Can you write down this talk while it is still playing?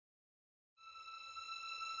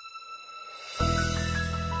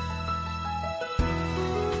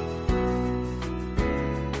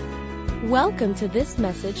Welcome to this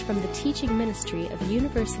message from the teaching ministry of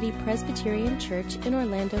University Presbyterian Church in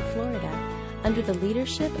Orlando, Florida, under the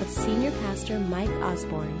leadership of Senior Pastor Mike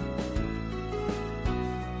Osborne.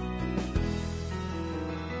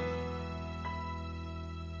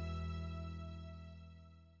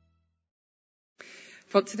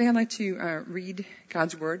 Well, today I'd like to read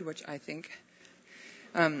God's Word, which I think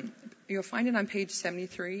you'll find it on page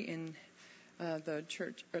 73 in the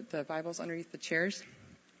church, or the Bibles underneath the chairs.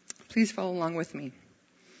 Please follow along with me.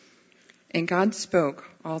 And God spoke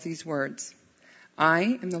all these words.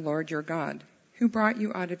 I am the Lord your God, who brought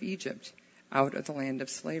you out of Egypt, out of the land of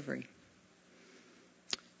slavery.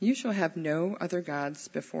 You shall have no other gods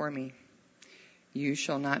before me. You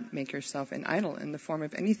shall not make yourself an idol in the form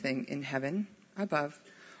of anything in heaven above,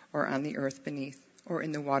 or on the earth beneath, or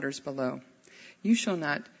in the waters below. You shall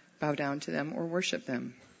not bow down to them or worship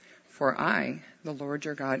them. For I, the Lord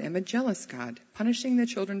your God, am a jealous God, punishing the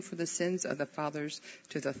children for the sins of the fathers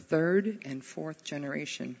to the third and fourth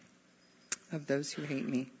generation of those who hate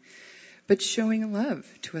me, but showing love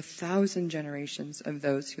to 1,000 generations of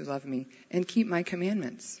those who love me and keep my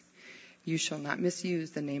commandments. You shall not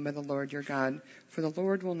misuse the name of the Lord your God, for the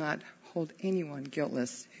Lord will not hold anyone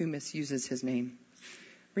guiltless who misuses his name.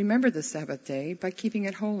 Remember the Sabbath day by keeping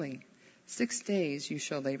it holy. 6 days you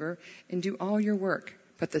shall labor and do all your work.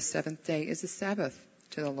 But the seventh day is a Sabbath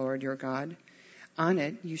to the Lord your God. On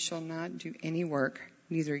it you shall not do any work,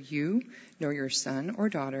 neither you, nor your son or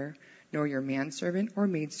daughter, nor your manservant or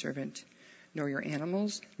maidservant, nor your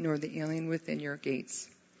animals, nor the alien within your gates.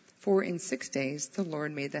 For in 6 days the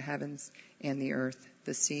Lord made the heavens and the earth,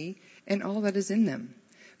 the sea, and all that is in them.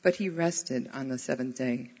 But he rested on the seventh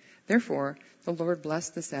day. Therefore the Lord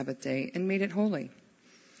blessed the Sabbath day and made it holy.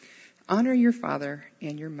 Honor your father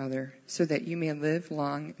and your mother, so that you may live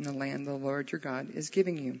long in the land the Lord your God is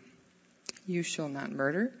giving you. You shall not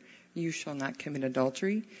murder. You shall not commit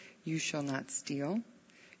adultery. You shall not steal.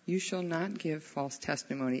 You shall not give false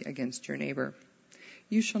testimony against your neighbor.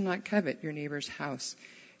 You shall not covet your neighbor's house.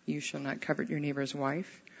 You shall not covet your neighbor's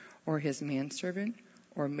wife, or his manservant,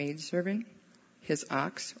 or maidservant, his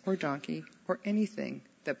ox or donkey, or anything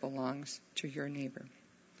that belongs to your neighbor.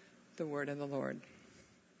 The word of the Lord.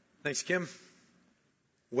 Thanks, Kim.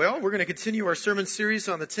 Well, we're going to continue our sermon series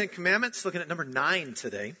on the Ten Commandments, looking at number 9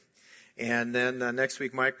 today. And then next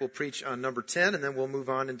week, Mike will preach on number 10, and then we'll move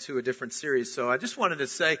on into a different series. So I just wanted to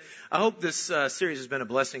say, I hope this series has been a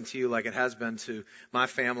blessing to you like it has been to my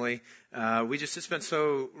family. It's been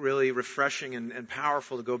so really refreshing and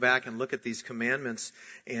powerful to go back and look at these commandments.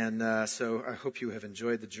 And so I hope you have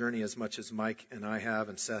enjoyed the journey as much as Mike and I have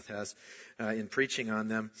and Seth has in preaching on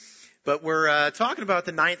them. But we're talking about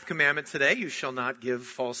the 9th commandment today. You shall not give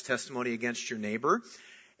false testimony against your neighbor.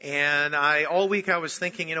 And all week I was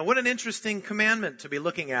thinking, what an interesting commandment to be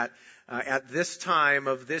looking at this time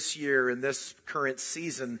of this year in this current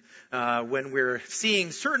season, when we're seeing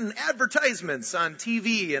certain advertisements on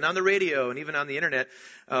TV and on the radio and even on the internet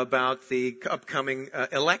about the upcoming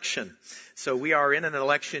election. So we are in an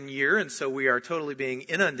election year, and so we are totally being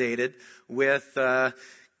inundated with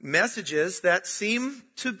messages that seem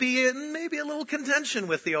to be in maybe a little contention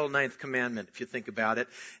with the old 9th commandment, if you think about it.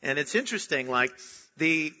 And it's interesting, like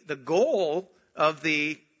the goal of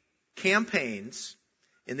the campaigns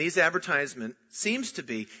in these advertisements seems to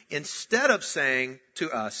be, instead of saying to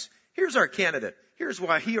us, here's our candidate, here's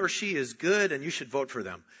why he or she is good and you should vote for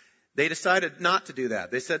them. They decided not to do that.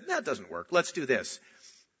 They said, that doesn't work. Let's do this.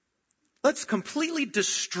 Let's completely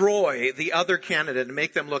destroy the other candidate and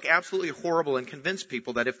make them look absolutely horrible and convince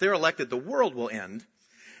people that if they're elected, the world will end.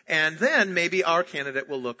 And then maybe our candidate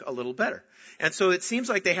will look a little better. And so it seems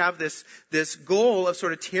like they have this goal of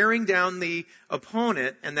sort of tearing down the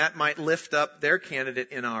opponent, and that might lift up their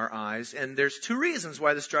candidate in our eyes. And there's 2 reasons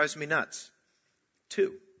why this drives me nuts.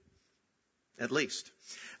 2, at least.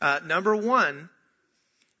 Number 1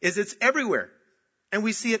 is it's everywhere. And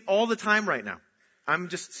we see it all the time right now. I'm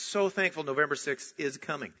just so thankful November 6th is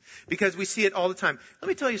coming because we see it all the time. Let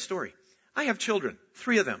me tell you a story. I have children,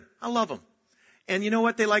 3 of them. I love them. And you know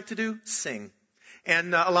what they like to do? Sing.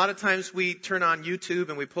 And a lot of times we turn on YouTube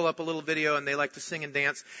and we pull up a little video and they like to sing and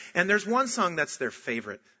dance. And there's one song that's their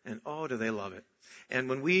favorite. And oh, do they love it. And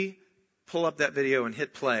when we pull up that video and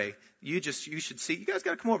hit play, you should see, you guys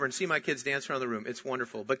got to come over and see my kids dance around the room. It's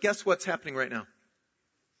wonderful. But guess what's happening right now?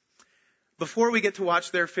 Before we get to watch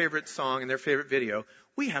their favorite song and their favorite video,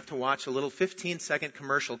 we have to watch a little 15-second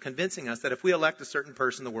commercial convincing us that if we elect a certain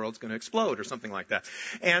person, the world's going to explode or something like that.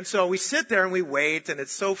 And so we sit there and we wait, and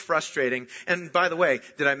it's so frustrating. And by the way,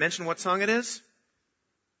 did I mention what song it is?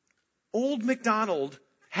 Old MacDonald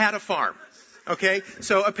Had a Farm. Okay,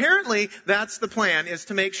 so apparently that's the plan, is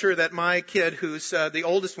to make sure that my kid, who's the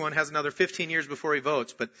oldest one, has another 15 years before he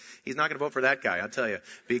votes. But he's not going to vote for that guy, I'll tell you,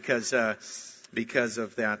 because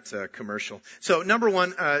of that commercial. So number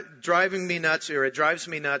one, it drives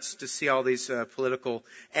me nuts to see all these political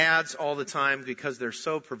ads all the time because they're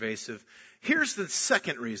so pervasive. Here's the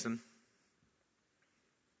second reason.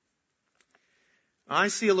 I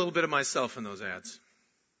see a little bit of myself in those ads.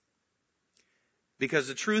 Because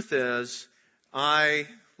the truth is, I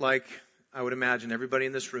would imagine everybody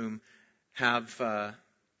in this room, have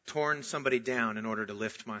torn somebody down in order to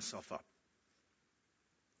lift myself up.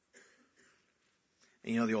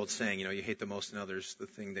 And you know the old saying, you hate the most in others, the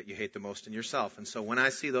thing that you hate the most in yourself. And so when I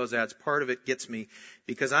see those ads, part of it gets me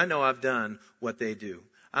because I know I've done what they do.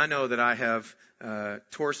 I know that I have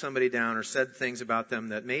tore somebody down or said things about them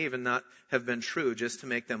that may even not have been true just to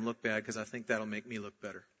make them look bad because I think that'll make me look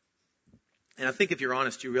better. And I think if you're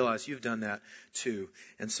honest, you realize you've done that too.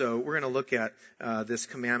 And so we're going to look at this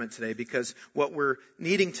commandment today because what we're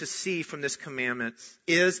needing to see from this commandment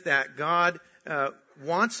is that God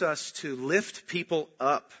wants us to lift people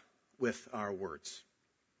up with our words,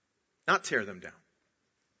 not tear them down.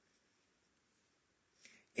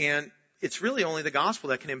 And it's really only the gospel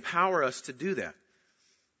that can empower us to do that.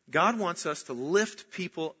 God wants us to lift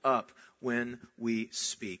people up when we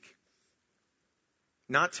speak,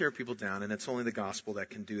 not tear people down, and it's only the gospel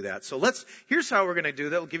that can do that. So here's how we're going to do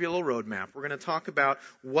that. We'll give you a little roadmap. We're going to talk about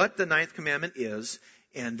what the ninth commandment is,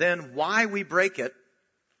 and then why we break it,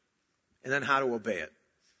 and then how to obey it.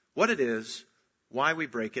 What it is, why we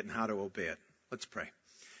break it, and how to obey it. Let's pray.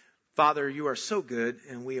 Father, you are so good,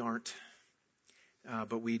 and we aren't.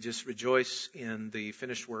 But we just rejoice in the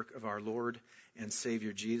finished work of our Lord and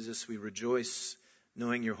Savior Jesus. We rejoice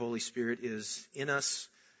knowing your Holy Spirit is in us,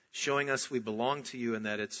 showing us we belong to you and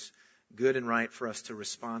that it's good and right for us to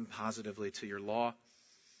respond positively to your law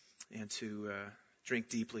and to drink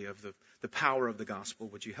deeply of the power of the gospel.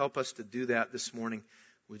 Would you help us to do that this morning?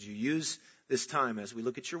 Would you use this time as we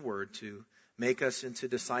look at your word to make us into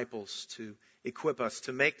disciples, to equip us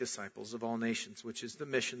to make disciples of all nations, which is the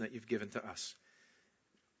mission that you've given to us.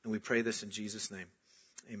 And we pray this in Jesus' name.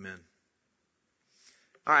 Amen.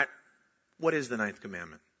 All right. What is the ninth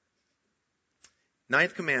commandment?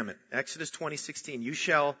 Ninth commandment, Exodus 20:16. You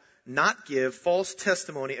shall not give false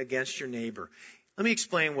testimony against your neighbor. Let me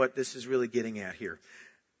explain what this is really getting at here.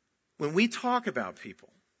 When we talk about people,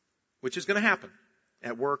 which is going to happen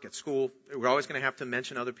at work, at school, we're always going to have to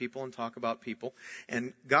mention other people and talk about people.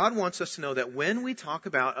 And God wants us to know that when we talk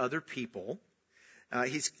about other people,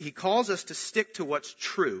 He calls us to stick to what's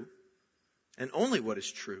true and only what is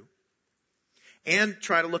true and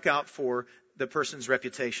try to look out for the person's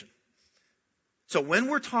reputation. So when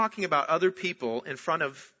we're talking about other people in front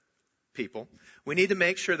of people, we need to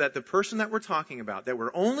make sure that the person that we're talking about, that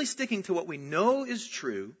we're only sticking to what we know is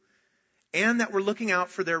true and that we're looking out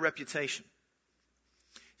for their reputation.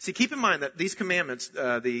 See, keep in mind that these commandments,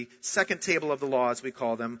 the second table of the law, as we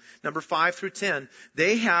call them, number 5 through 10,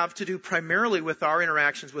 they have to do primarily with our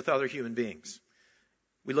interactions with other human beings.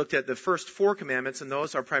 We looked at the first 4 commandments, and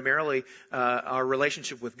those are primarily our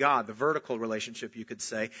relationship with God, the vertical relationship, you could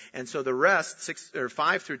say. And so the rest,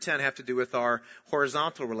 5 through 10, have to do with our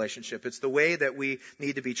horizontal relationship. It's the way that we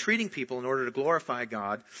need to be treating people in order to glorify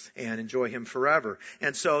God and enjoy Him forever.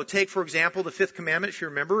 And so take, for example, the 5th commandment, if you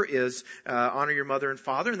remember, is honor your mother and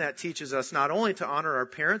father. And that teaches us not only to honor our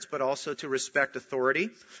parents, but also to respect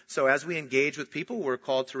authority. So as we engage with people, we're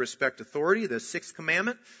called to respect authority. The 6th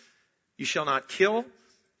commandment, you shall not kill,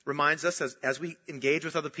 reminds us as we engage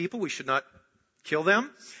with other people, we should not kill them.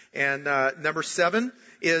 And number 7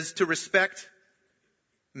 is to respect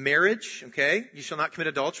marriage. Okay, you shall not commit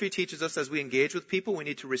adultery teaches us as we engage with people, we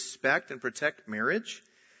need to respect and protect marriage.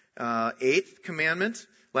 8th commandment.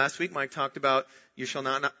 Last week, Mike talked about you shall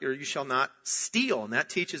not steal, and that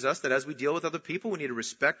teaches us that as we deal with other people, we need to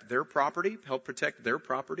respect their property, help protect their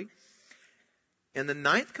property. And the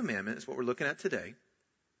 9th commandment is what we're looking at today.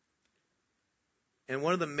 And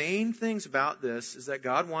one of the main things about this is that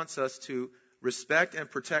God wants us to respect and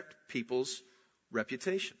protect people's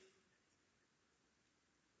reputation.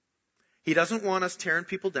 He doesn't want us tearing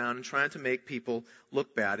people down and trying to make people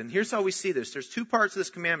look bad. And here's how we see this. There's 2 parts of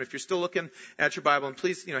this commandment. If you're still looking at your Bible, and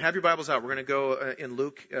please, have your Bibles out. We're going to go in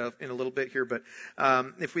Luke in a little bit here. But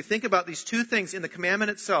if we think about these 2 things in the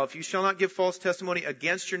commandment itself, you shall not give false testimony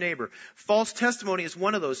against your neighbor. False testimony is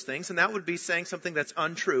one of those things, and that would be saying something that's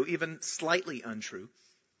untrue, even slightly untrue.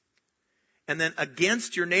 And then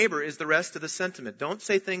against your neighbor is the rest of the sentiment. Don't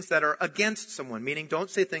say things that are against someone, meaning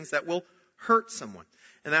don't say things that will hurt someone.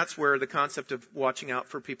 And that's where the concept of watching out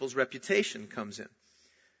for people's reputation comes in.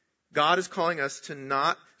 God is calling us to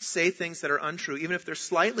not say things that are untrue, even if they're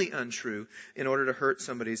slightly untrue, in order to hurt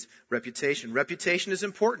somebody's reputation. Reputation is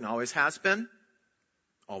important, always has been,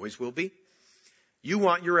 always will be. You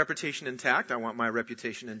want your reputation intact. I want my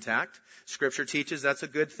reputation intact. Scripture teaches that's a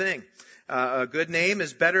good thing. A good name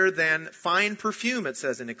is better than fine perfume, it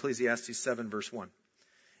says in Ecclesiastes 7 verse 1.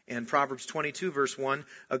 And Proverbs 22 verse 1,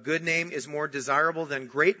 a good name is more desirable than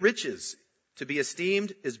great riches. To be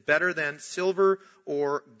esteemed is better than silver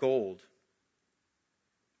or gold.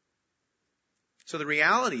 So the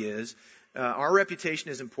reality is, our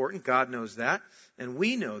reputation is important. God knows that, and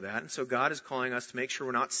we know that. And so God is calling us to make sure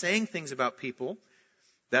we're not saying things about people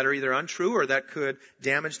that are either untrue or that could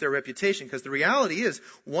damage their reputation. Because the reality is,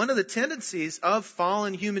 one of the tendencies of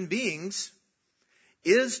fallen human beings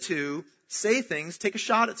is to say things, take a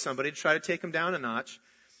shot at somebody to try to take them down a notch,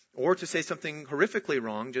 or to say something horrifically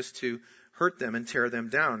wrong just to hurt them and tear them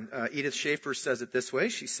down. Edith Schaefer says it this way.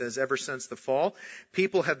 She says, ever since the fall,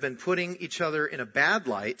 people have been putting each other in a bad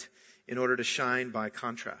light in order to shine by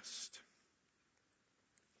contrast.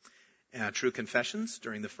 True confessions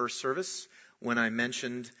during the first service, when I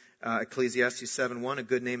mentioned Ecclesiastes 7:1, a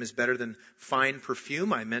good name is better than fine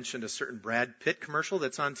perfume, I mentioned a certain Brad Pitt commercial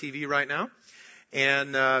that's on TV right now.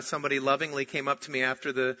 And somebody lovingly came up to me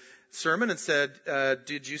after the sermon and said,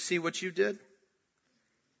 did you see what you did?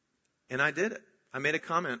 And I did it. I made a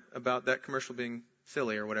comment about that commercial being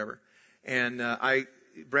silly or whatever. And I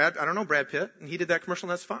don't know Brad Pitt, and he did that commercial,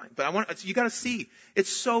 and that's fine. But you got to see, it's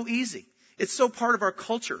so easy. It's so part of our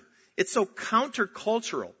culture. It's so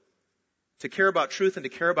countercultural to care about truth and to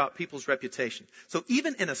care about people's reputation. So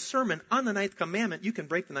even in a sermon on the ninth commandment, you can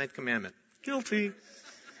break the ninth commandment. Guilty.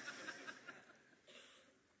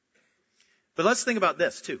 But let's think about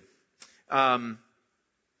this too.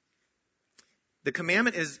 The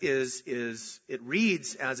commandment it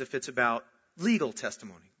reads as if it's about legal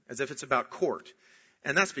testimony, as if it's about court.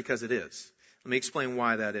 And that's because it is. Let me explain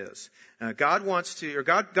why that is.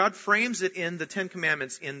 God frames it in the Ten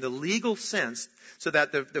Commandments in the legal sense, so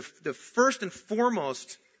that the first and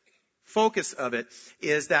foremost focus of it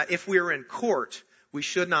is that if we are in court, we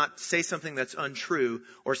should not say something that's untrue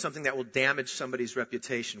or something that will damage somebody's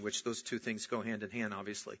reputation, which those two things go hand in hand,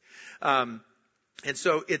 obviously. And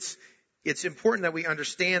so it's important that we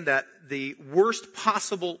understand that the worst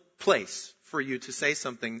possible place for you to say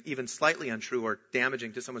something even slightly untrue or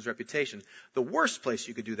damaging to someone's reputation, the worst place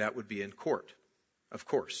you could do that would be in court, of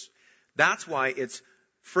course. That's why it's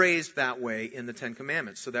phrased that way in the Ten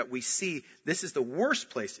Commandments, so that we see this is the worst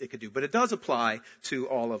place it could do. But it does apply to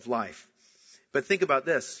all of life. But think about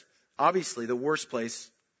this. Obviously, the worst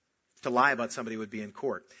place to lie about somebody would be in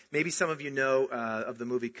court. Maybe some of you know of the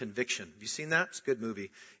movie Conviction. Have you seen that? It's a good movie.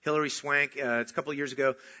 Hilary Swank, it's a couple of years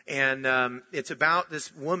ago, and it's about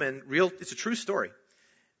this woman, it's a true story,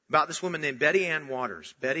 about this woman named Betty Ann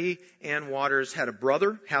Waters. Betty Ann Waters has a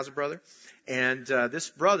brother, and this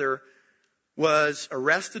brother was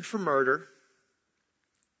arrested for murder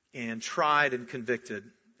and tried and convicted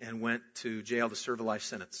and went to jail to serve a life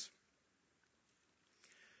sentence.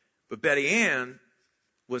 But Betty Ann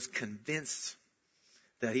was convinced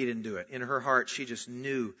that he didn't do it. In her heart, she just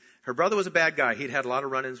knew. Her brother was a bad guy. He'd had a lot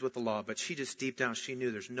of run-ins with the law, but she just deep down, she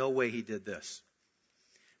knew there's no way he did this.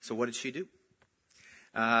 So what did she do?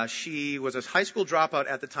 She was a high school dropout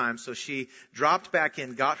at the time, so she dropped back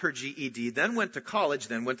in, got her GED, then went to college,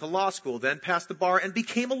 then went to law school, then passed the bar, and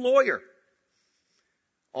became a lawyer.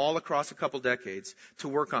 All across a couple decades to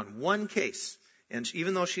work on one case. And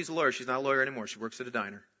even though she's a lawyer, she's not a lawyer anymore. She works at a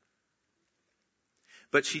diner.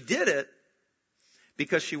 But she did it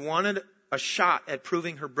because she wanted a shot at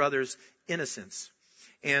proving her brother's innocence.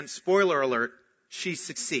 And spoiler alert, she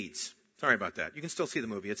succeeds. Sorry about that. You can still see the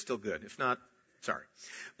movie. It's still good. If not, sorry.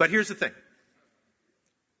 But here's the thing.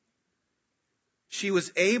 She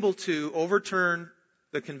was able to overturn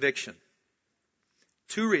the conviction.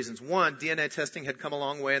 Two reasons. One, DNA testing had come a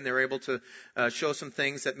long way, and they were able to show some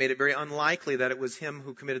things that made it very unlikely that it was him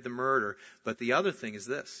who committed the murder. But the other thing is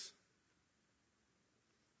this.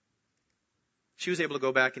 She was able to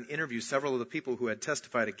go back and interview several of the people who had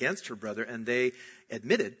testified against her brother, and they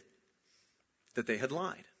admitted that they had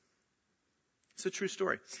lied. It's a true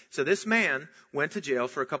story. So this man went to jail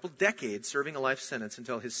for a couple decades, serving a life sentence,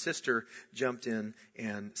 until his sister jumped in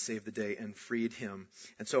and saved the day and freed him.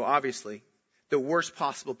 And so obviously, the worst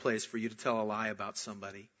possible place for you to tell a lie about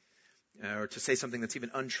somebody, or to say something that's even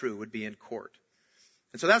untrue, would be in court.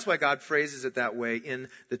 And so that's why God phrases it that way in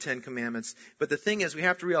the Ten Commandments. But the thing is, we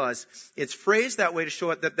have to realize it's phrased that way to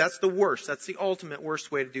show it that that's the worst. That's the ultimate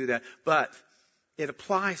worst way to do that. But it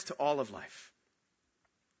applies to all of life.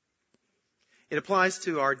 It applies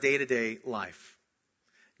to our day-to-day life.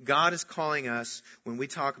 God is calling us, when we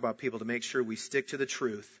talk about people, to make sure we stick to the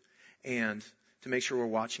truth and to make sure we're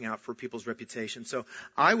watching out for people's reputation. So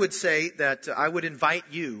I would say that I would invite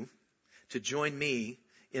you to join me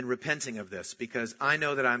in repenting of this, because I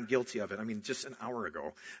know that I'm guilty of it. I mean, just an hour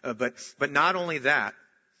ago. But not only that,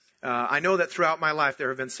 I know that throughout my life there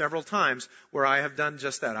have been several times where I have done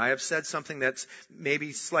just that. I have said something that's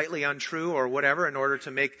maybe slightly untrue or whatever in order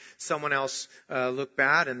to make someone else look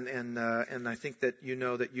bad, and I think that you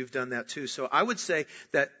know that you've done that too. So I would say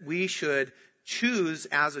that we should choose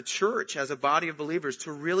as a church, as a body of believers,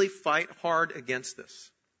 to really fight hard against this.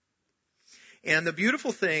 And the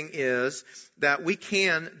beautiful thing is that we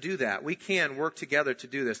can do that. We can work together to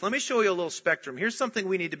do this. Let me show you a little spectrum. Here's something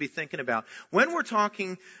we need to be thinking about. When we're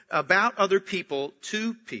talking about other people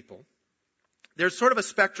to people, there's sort of a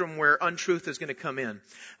spectrum where untruth is going to come in.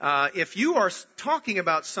 If you are talking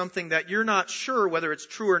about something that you're not sure whether it's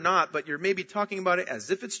true or not, but you're maybe talking about it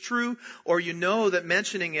as if it's true, or you know that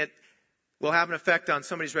mentioning it will have an effect on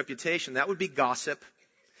somebody's reputation, that would be gossip.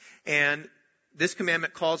 And this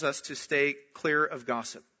commandment calls us to stay clear of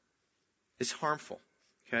gossip. It's harmful.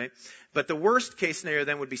 Okay? But the worst case scenario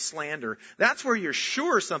then would be slander. That's where you're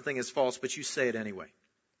sure something is false, but you say it anyway.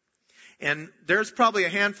 And there's probably a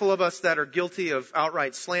handful of us that are guilty of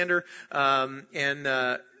outright slander.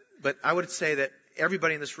 But I would say that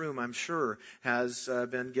everybody in this room, I'm sure, has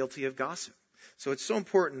been guilty of gossip. So it's so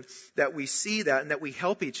important that we see that and that we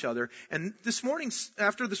help each other. And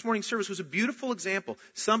after this morning's service was a beautiful example.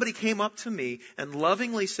 Somebody came up to me and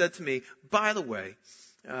lovingly said to me, by the way,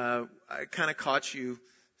 I kind of caught you,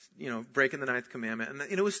 breaking the 9th commandment.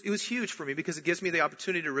 And it was huge for me, because it gives me the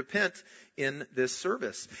opportunity to repent in this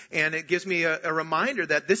service. And it gives me a reminder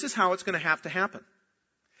that this is how it's going to happen.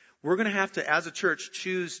 We're going to have to, as a church,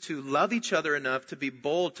 choose to love each other enough to be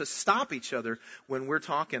bold to stop each other when we're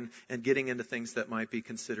talking and getting into things that might be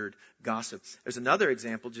considered gossip. There's another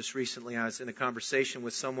example. Just recently, I was in a conversation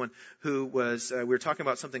with someone who we were talking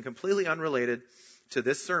about something completely unrelated to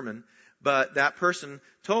this sermon, but that person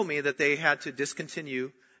told me that they had to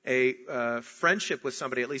discontinue a friendship with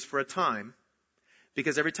somebody, at least for a time,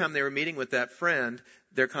 because every time they were meeting with that friend,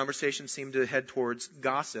 their conversation seemed to head towards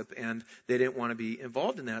gossip, and they didn't want to be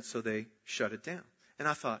involved in that, so they shut it down. And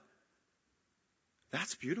I thought,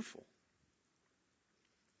 that's beautiful.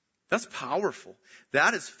 That's powerful.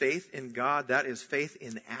 That is faith in God. That is faith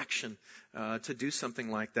in action to do something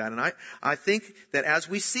like that. And I think that as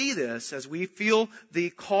we see this, as we feel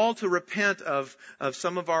the call to repent of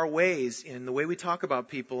some of our ways in the way we talk about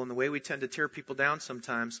people and the way we tend to tear people down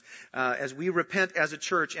sometimes, as we repent as a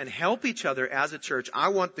church and help each other as a church, I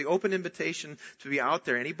want the open invitation to be out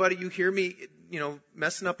there. Anybody you hear me,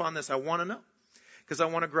 messing up on this, I want to know. Because I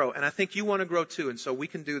want to grow. And I think you want to grow too. And so we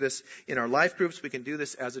can do this in our life groups. We can do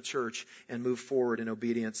this as a church and move forward in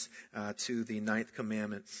obedience to the 9th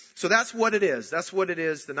commandment. So that's what it is. That's what it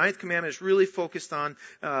is. The 9th commandment is really focused on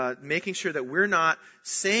making sure that we're not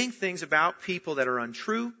saying things about people that are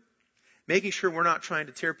untrue. Making sure we're not trying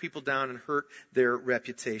to tear people down and hurt their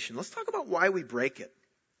reputation. Let's talk about why we break it.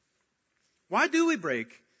 Why do we break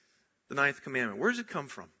the 9th commandment? Where does it come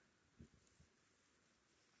from?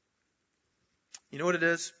 You know what it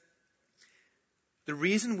is? The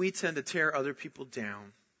reason we tend to tear other people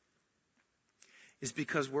down is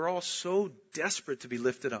because we're all so desperate to be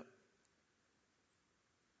lifted up.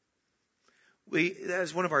 That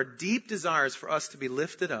is one of our deep desires, for us to be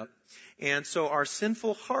lifted up. And so our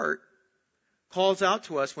sinful heart calls out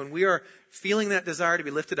to us when we are feeling that desire to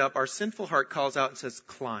be lifted up. Our sinful heart calls out and says,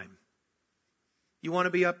 climb. You want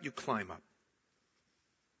to be up? You climb up.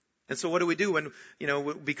 And so what do we do when,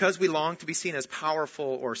 because we long to be seen as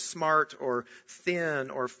powerful or smart or thin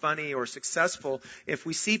or funny or successful, if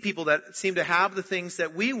we see people that seem to have the things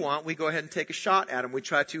that we want, we go ahead and take a shot at them. We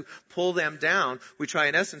try to pull them down. We try,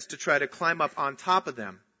 in essence, to try to climb up on top of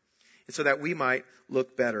them, and so that we might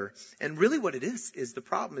look better. And really what it is the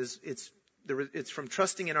problem is it's from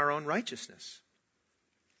trusting in our own righteousness.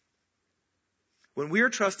 When we are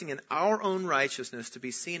trusting in our own righteousness to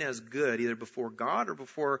be seen as good, either before God or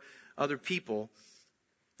before other people,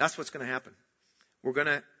 that's what's going to happen. We're going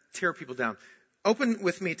to tear people down. Open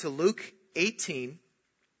with me to Luke 18,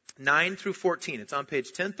 9 through 14. It's on page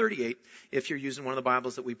 1038 if you're using one of the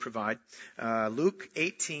Bibles that we provide. Luke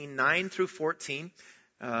 18, 9 through 14.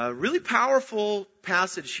 Really powerful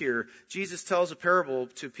passage here. Jesus tells a parable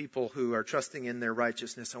to people who are trusting in their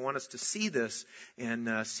righteousness. I want us to see this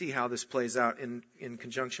and see how this plays out in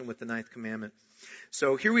conjunction with the 9th commandment.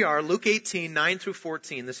 So here we are, Luke 18, 9 through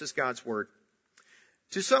 14. This is God's word.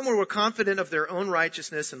 To some who were confident of their own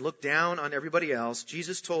righteousness and looked down on everybody else,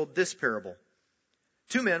 Jesus told this parable.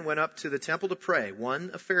 2 men went up to the temple to pray,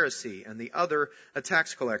 one a Pharisee and the other a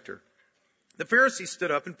tax collector. The Pharisee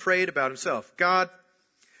stood up and prayed about himself. God,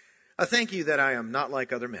 I thank you that I am not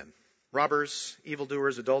like other men, robbers,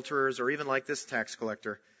 evildoers, adulterers, or even like this tax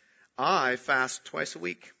collector. I fast twice a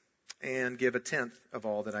week and give 1/10 of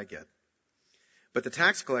all that I get. But the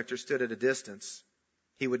tax collector stood at a distance.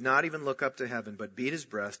 He would not even look up to heaven, but beat his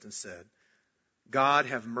breast and said, God,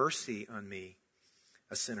 have mercy on me,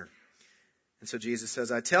 a sinner. And so Jesus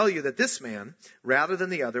says, I tell you that this man, rather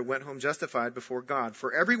than the other, went home justified before God.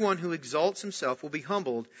 For everyone who exalts himself will be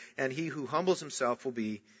humbled, and he who humbles himself will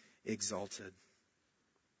be exalted.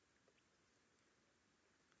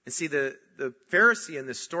 And see, the Pharisee in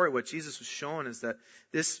this story, what Jesus was showing is that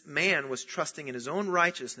this man was trusting in his own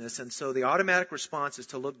righteousness, and so the automatic response is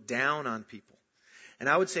to look down on people. And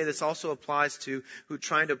I would say this also applies to who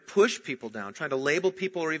trying to push people down, trying to label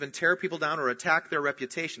people or even tear people down or attack their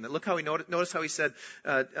reputation. Look how notice how he said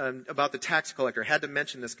about the tax collector. Had to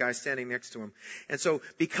mention this guy standing next to him. And so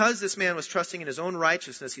because this man was trusting in his own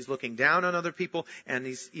righteousness, he's looking down on other people, and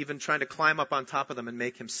he's even trying to climb up on top of them and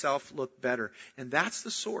make himself look better. And that's the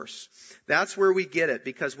source. That's where we get it.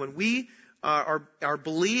 Because when we are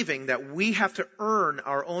believing that we have to earn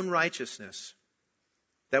our own righteousness,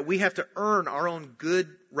 that we have to earn our own good,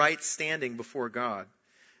 right standing before God,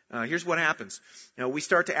 here's what happens. We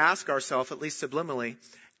start to ask ourselves, at least subliminally,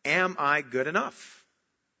 am I good enough?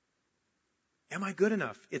 Am I good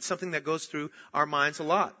enough? It's something that goes through our minds a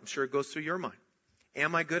lot. I'm sure it goes through your mind.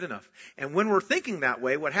 Am I good enough? And when we're thinking that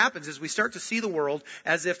way, what happens is we start to see the world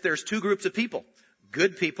as if there's two groups of people,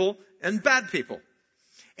 good people and bad people.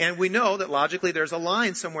 And we know that logically there's a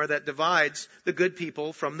line somewhere that divides the good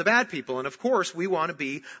people from the bad people. And of course, we want to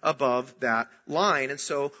be above that line. And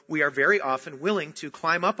so we are very often willing to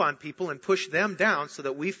climb up on people and push them down so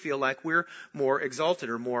that we feel like we're more exalted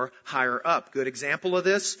or more higher up. Good example of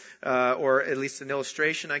this, or at least an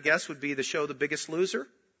illustration, I guess, would be the show The Biggest Loser.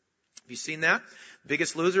 Have you seen that?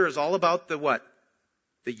 Biggest Loser is all about the what?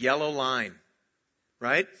 The yellow line.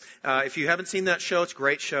 Right? If you haven't seen that show, it's a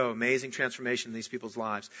great show. Amazing transformation in these people's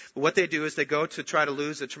lives. But what they do is they go to try to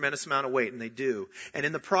lose a tremendous amount of weight, and they do. And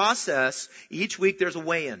in the process, each week there's a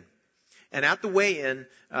weigh-in. And at the weigh-in,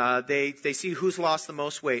 they see who's lost the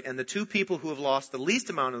most weight. And the two people who have lost the least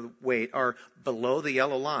amount of weight are below the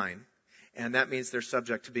yellow line. And that means they're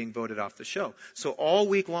subject to being voted off the show. So all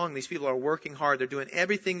week long, these people are working hard. They're doing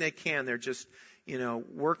everything they can. They're just,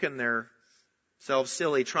 working themselves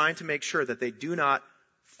silly, trying to make sure that they do not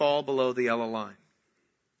fall below the yellow line.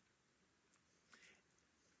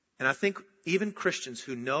 And I think even Christians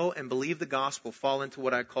who know and believe the gospel fall into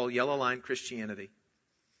what I call yellow line Christianity.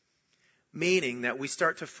 Meaning that we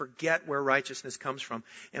start to forget where righteousness comes from,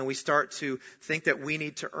 and we start to think that we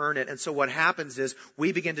need to earn it. And so what happens is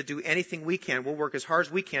we begin to do anything we can. We'll work as hard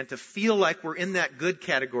as we can to feel like we're in that good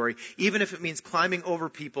category, even if it means climbing over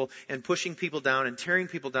people and pushing people down and tearing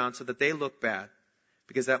people down so that they look bad,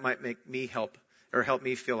 because that might make me help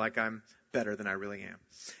me feel like I'm better than I really am.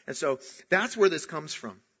 And so that's where this comes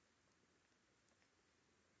from.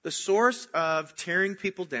 The source of tearing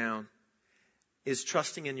people down is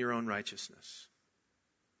trusting in your own righteousness.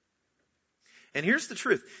 And here's the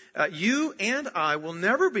truth. You and I will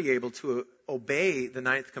never be able to obey the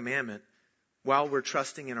 9th commandment while we're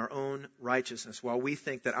trusting in our own righteousness, while we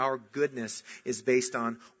think that our goodness is based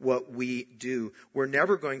on what we do. We're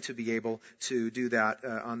never going to be able to do that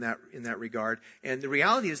in that regard. And the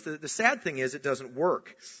reality is, the sad thing is, it doesn't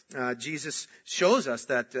work. Jesus shows us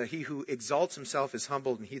that he who exalts himself is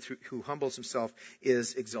humbled, and he who humbles himself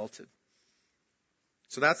is exalted.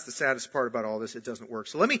 So that's the saddest part about all this. It doesn't work.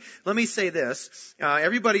 So let me say this.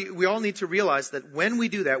 Everybody, we all need to realize that when we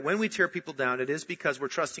do that, when we tear people down, it is because we're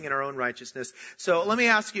trusting in our own righteousness. So let me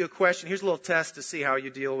ask you a question. Here's a little test to see how you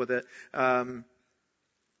deal with it. How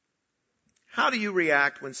do you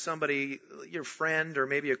react when somebody, your friend or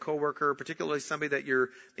maybe a coworker, particularly somebody that you're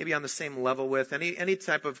maybe on the same level with, any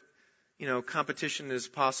type of, competition is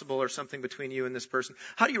possible or something between you and this person?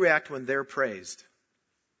 How do you react when they're praised?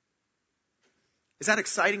 Is that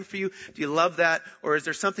exciting for you? Do you love that? Or is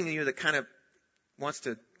there something in you that kind of wants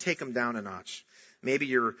to take them down a notch? Maybe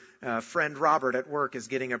your friend Robert at work is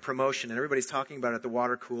getting a promotion, and everybody's talking about it at the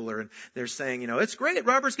water cooler, and they're saying, it's great,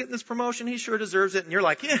 Robert's getting this promotion, he sure deserves it. And you're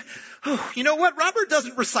like, you know what? Robert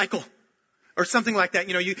doesn't recycle. Or something like that.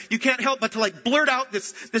 You can't help but to blurt out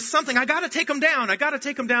this something. I gotta take him down. I gotta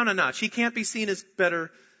take him down a notch. He can't be seen as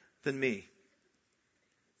better than me.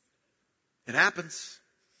 It happens,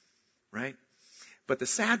 right? But the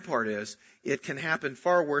sad part is, it can happen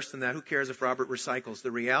far worse than that. Who cares if Robert recycles?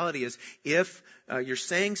 The reality is, if you're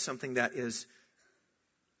saying something that is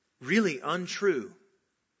really untrue,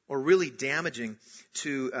 or really damaging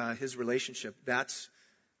to his relationship, that's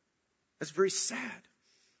very sad.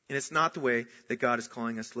 And it's not the way that God is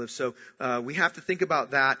calling us to live. So we have to think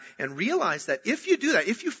about that and realize that if you do that,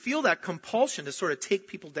 if you feel that compulsion to sort of take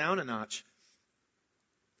people down a notch,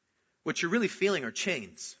 what you're really feeling are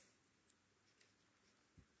chains.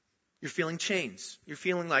 You're feeling chains. You're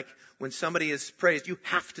feeling like when somebody is praised, you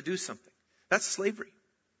have to do something. That's slavery.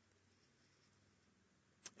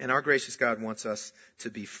 And our gracious God wants us to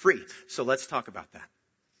be free. So let's talk about that.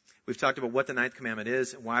 We've talked about what the ninth commandment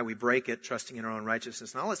is and why we break it, trusting in our own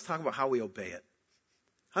righteousness. Now let's talk about how we obey it.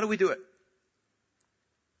 How do we do it?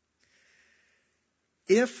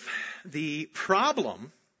 If the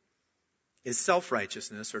problem is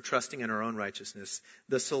self-righteousness or trusting in our own righteousness,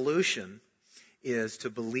 the solution is to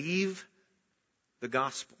believe the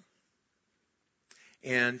gospel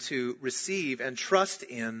and to receive and trust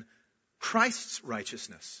in Christ's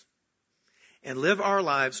righteousness and live our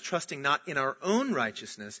lives trusting not in our own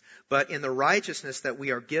righteousness, but in the righteousness that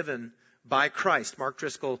we are given by Christ. Mark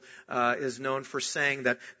Driscoll is known for saying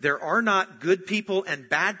that there are not good people and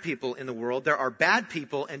bad people in the world. There are bad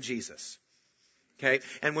people and Jesus. Okay?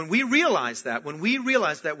 And when we realize that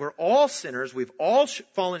we're all sinners, we've all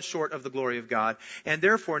fallen short of the glory of God, and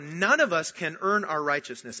therefore none of us can earn our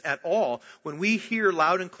righteousness at all, when we hear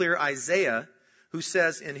loud and clear Isaiah, who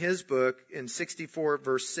says in his book, in 64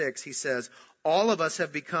 verse 6, he says, all of us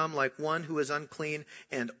have become like one who is unclean,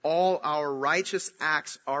 and all our righteous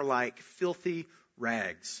acts are like filthy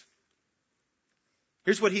rags.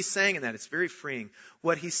 Here's what he's saying in that. It's very freeing.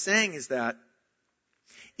 What he's saying is that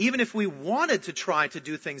even if we wanted to try to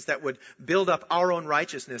do things that would build up our own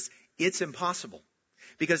righteousness, it's impossible.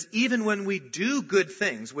 Because even when we do good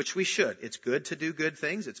things, which we should, it's good to do good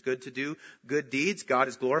things, it's good to do good deeds, God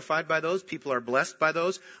is glorified by those, people are blessed by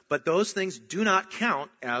those, but those things do not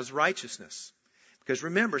count as righteousness. Because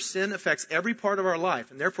remember, sin affects every part of our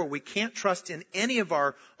life, and therefore we can't trust in any of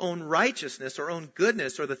our own righteousness or own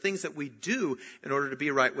goodness or the things that we do in order to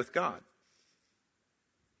be right with God.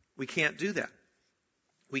 We can't do that.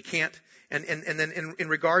 We can't, and then in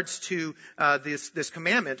regards to this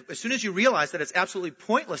commandment, as soon as you realize that it's absolutely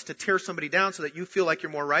pointless to tear somebody down so that you feel like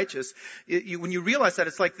you're more righteous, when you realize that,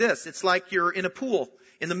 it's like this. It's like you're in a pool,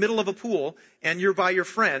 in the middle of a pool, and you're by your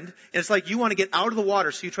friend, and it's like you want to get out of the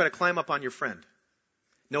water, so you try to climb up on your friend.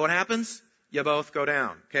 Know what happens? You both go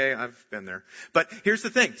down. Okay, I've been there. But here's the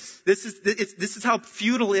thing. This is how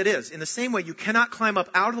futile it is. In the same way, you cannot climb up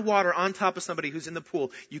out of the water on top of somebody who's in the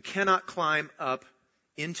pool. You cannot climb up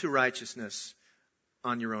into righteousness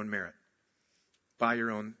on your own merit, by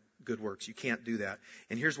your own good works. You can't do that.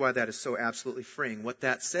 And here's why that is so absolutely freeing. What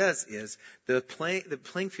that says is the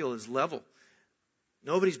playing field is level.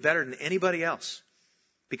 Nobody's better than anybody else,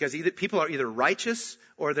 because people are either righteous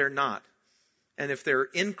or they're not. And if they're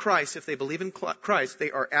in Christ, if they believe in Christ, they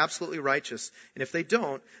are absolutely righteous. And if they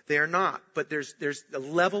don't, they are not. But there's a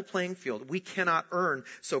level playing field. We cannot earn,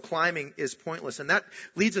 so climbing is pointless. And that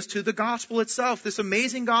leads us to the gospel itself, this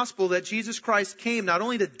amazing gospel that Jesus Christ came not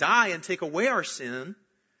only to die and take away our sin,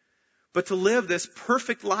 but to live this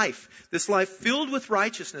perfect life, this life filled with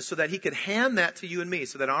righteousness, so that he could hand that to you and me,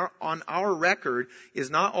 so that on our record is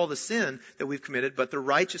not all the sin that we've committed, but the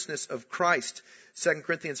righteousness of Christ. 2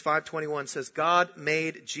 Corinthians 5:21 says, God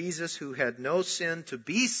made Jesus, who had no sin, to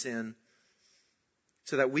be sin,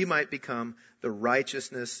 so that we might become the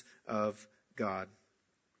righteousness of God.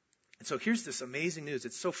 And so here's this amazing news.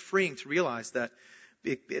 It's so freeing to realize that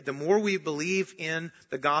the more we believe in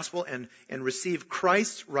the gospel and receive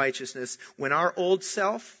Christ's righteousness, when our old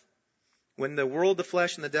self, when the world, the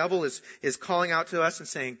flesh, and the devil is calling out to us and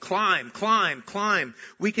saying, climb, climb, climb,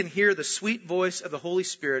 we can hear the sweet voice of the Holy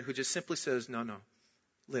Spirit, who just simply says, no,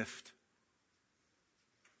 lift.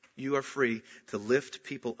 You are free to lift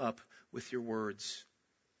people up with your words.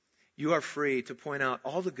 You are free to point out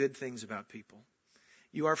all the good things about people.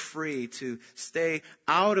 You are free to stay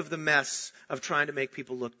out of the mess of trying to make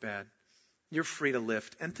people look bad. You're free to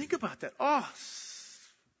lift. And think about that. Oh,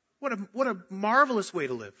 what a marvelous way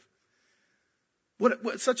to live.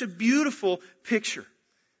 What such a beautiful picture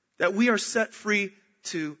that we are set free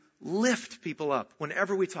to lift people up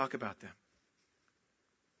whenever we talk about them.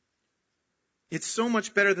 It's so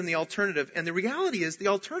much better than the alternative. And the reality is the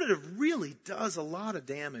alternative really does a lot of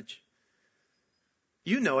damage.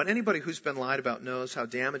 You know it. Anybody who's been lied about knows how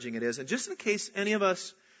damaging it is. And just in case any of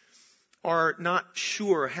us are not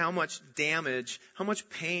sure how much damage, how much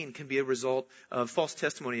pain can be a result of false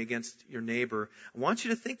testimony against your neighbor, I want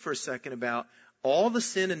you to think for a second about all the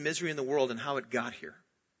sin and misery in the world and how it got here.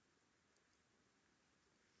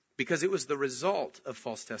 Because it was the result of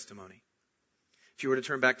false testimony. If you were to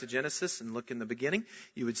turn back to Genesis and look in the beginning,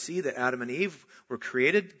 you would see that Adam and Eve were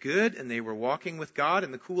created good and they were walking with God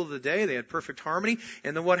in the cool of the day. They had perfect harmony.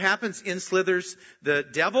 And then what happens? In slithers the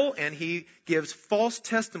devil and he gives false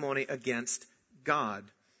testimony against God.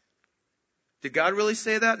 Did God really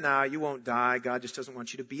say that? Nah, you won't die. God just doesn't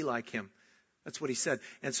want you to be like him. That's what he said.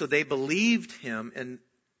 And so they believed him, and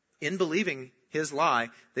in believing his lie,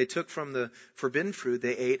 they took from the forbidden fruit,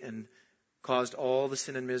 they ate and caused all the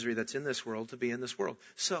sin and misery that's in this world to be in this world.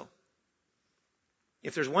 So,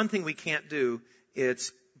 if there's one thing we can't do,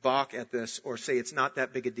 it's balk at this or say it's not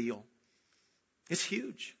that big a deal. It's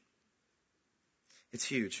huge. It's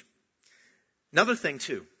huge. Another thing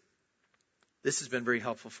too, this has been very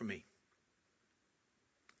helpful for me.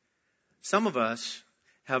 Some of us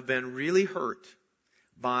have been really hurt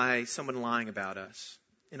by someone lying about us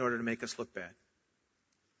in order to make us look bad.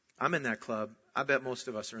 I'm in that club. I bet most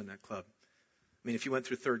of us are in that club. I mean, if you went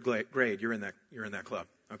through third grade, you're in that club,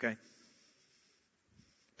 okay?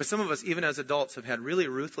 But some of us, even as adults, have had really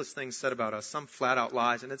ruthless things said about us, some flat out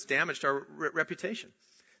lies, and it's damaged our reputation.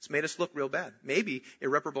 It's made us look real bad. Maybe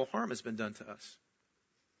irreparable harm has been done to us.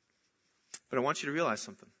 But I want you to realize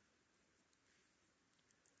something.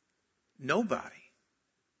 Nobody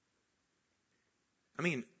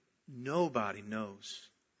knows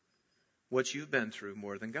what you've been through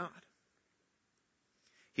more than God.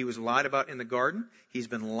 He was lied about in the garden. He's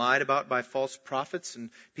been lied about by false prophets and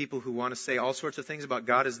people who want to say all sorts of things about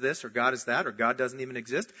God is this or God is that or God doesn't even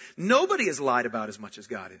exist. Nobody is lied about as much as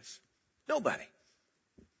God is. Nobody.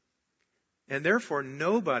 And therefore,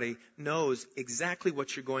 nobody knows exactly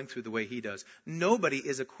what you're going through the way he does. Nobody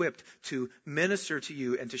is equipped to minister to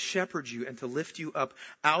you and to shepherd you and to lift you up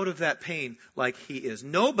out of that pain like he is.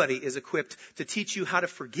 Nobody is equipped to teach you how to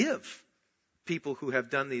forgive people who have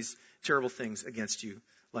done these terrible things against you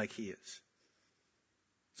like he is.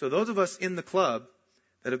 So those of us in the club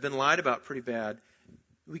that have been lied about pretty bad,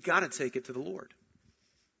 we got to take it to the Lord.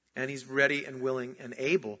 And he's ready and willing and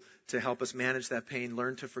able to help us manage that pain,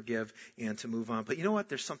 learn to forgive, and to move on. But you know what?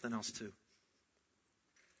 There's something else too.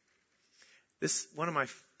 This, one of my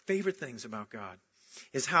favorite things about God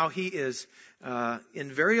is how he is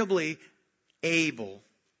invariably able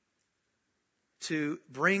to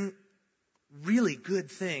bring really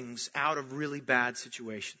good things out of really bad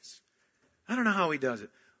situations. I don't know how he does it,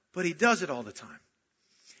 but he does it all the time.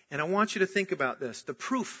 And I want you to think about this. The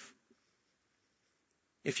proof.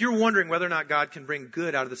 If you're wondering whether or not God can bring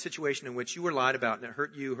good out of the situation in which you were lied about and it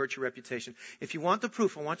hurt you, hurt your reputation, if you want the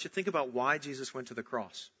proof, I want you to think about why Jesus went to the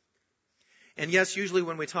cross. And yes, usually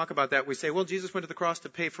when we talk about that, we say, well, Jesus went to the cross to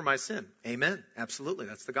pay for my sin. Amen. Absolutely.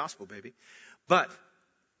 That's the gospel, baby. But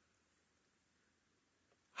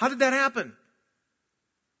how did that happen?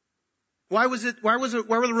 Why were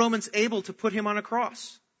the Romans able to put him on a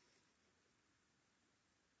cross?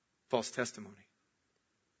 False testimony.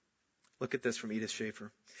 Look at this from Edith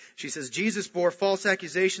Schaefer. She says, Jesus bore false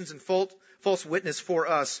accusations and false witness for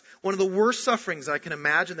us. One of the worst sufferings I can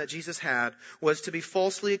imagine that Jesus had was to be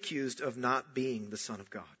falsely accused of not being the Son of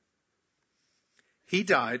God. He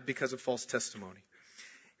died because of false testimony,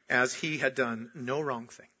 as he had done no wrong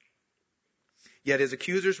thing. Yet his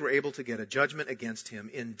accusers were able to get a judgment against him.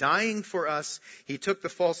 In dying for us, he took the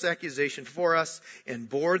false accusation for us and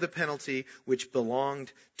bore the penalty which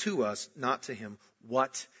belonged to us, not to him.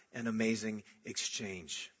 What an amazing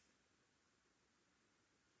exchange.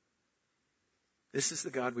 This is the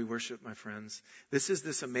God we worship, my friends. This is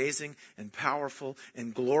this amazing and powerful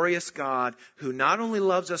and glorious God who not only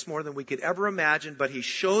loves us more than we could ever imagine, but he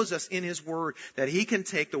shows us in his word that he can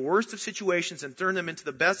take the worst of situations and turn them into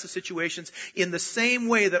the best of situations in the same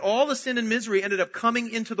way that all the sin and misery ended up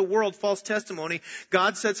coming into the world, false testimony.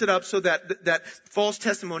 God sets it up so that false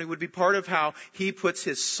testimony would be part of how he puts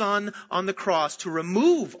his son on the cross to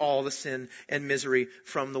remove all the sin and misery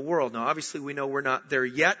from the world. Now, obviously, we know we're not there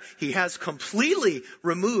yet. He has completely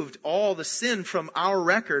removed all the sin from our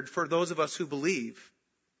record for those of us who believe.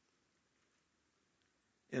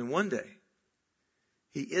 And one day,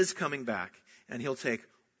 he is coming back and he'll take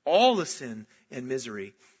all the sin and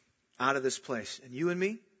misery out of this place. And you and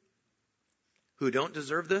me, who don't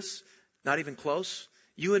deserve this, not even close,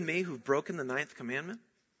 you and me who've broken the 9th commandment,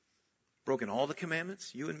 broken all the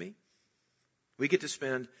commandments, you and me, we get to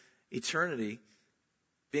spend eternity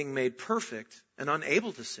being made perfect and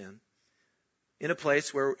unable to sin in a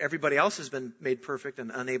place where everybody else has been made perfect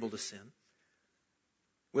and unable to sin,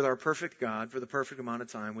 with our perfect God for the perfect amount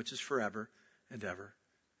of time, which is forever and ever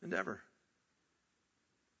and ever.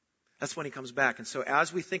 That's when he comes back. And so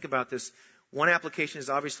as we think about this, One application is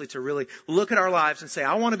obviously to really look at our lives and say,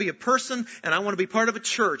 I want to be a person and I want to be part of a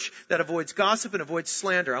church that avoids gossip and avoids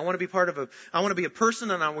slander. I want to be a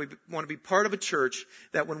person and I want to be part of a church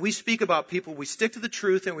that when we speak about people, we stick to the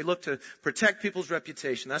truth and we look to protect people's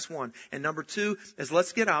reputation. That's one. And number two is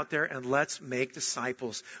let's get out there and let's make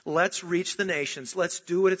disciples. Let's reach the nations. Let's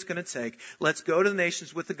do what it's going to take. Let's go to the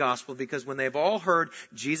nations with the gospel, because when they've all heard,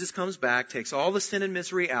 Jesus comes back, takes all the sin and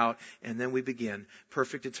misery out, and then we begin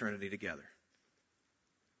perfect eternity together.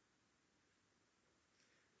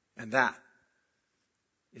 And that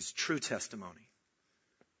is true testimony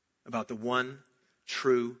about the one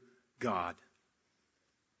true God.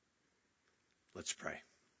 Let's pray.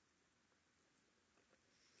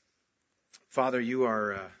 Father, you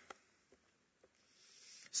are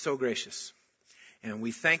so gracious, and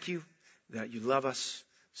we thank you that you love us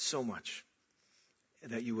so much,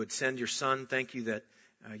 that you would send your Son. Thank you that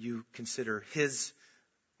you consider his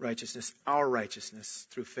righteousness our righteousness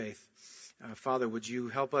through faith. Father, would you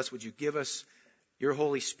help us? Would you give us your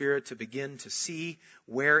Holy Spirit to begin to see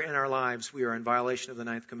where in our lives we are in violation of the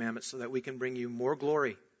 9th commandment, so that we can bring you more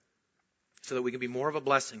glory, so that we can be more of a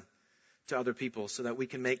blessing to other people, so that we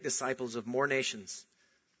can make disciples of more nations.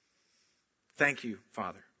 Thank you,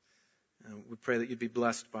 Father. We pray that you'd be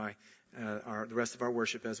blessed by the rest of our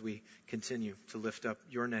worship as we continue to lift up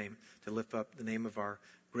your name, to lift up the name of our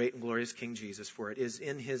great and glorious King Jesus, for it is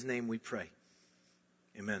in his name we pray.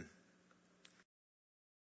 Amen.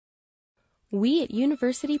 We at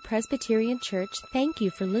University Presbyterian Church thank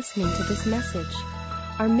you for listening to this message.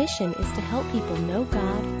 Our mission is to help people know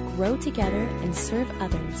God, grow together, and serve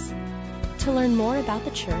others. To learn more about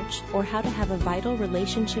the church or how to have a vital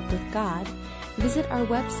relationship with God, visit our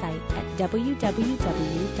website at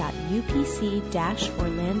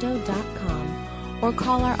www.upc-orlando.com or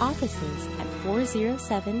call our offices at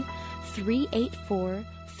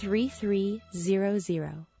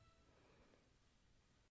 407-384-3300.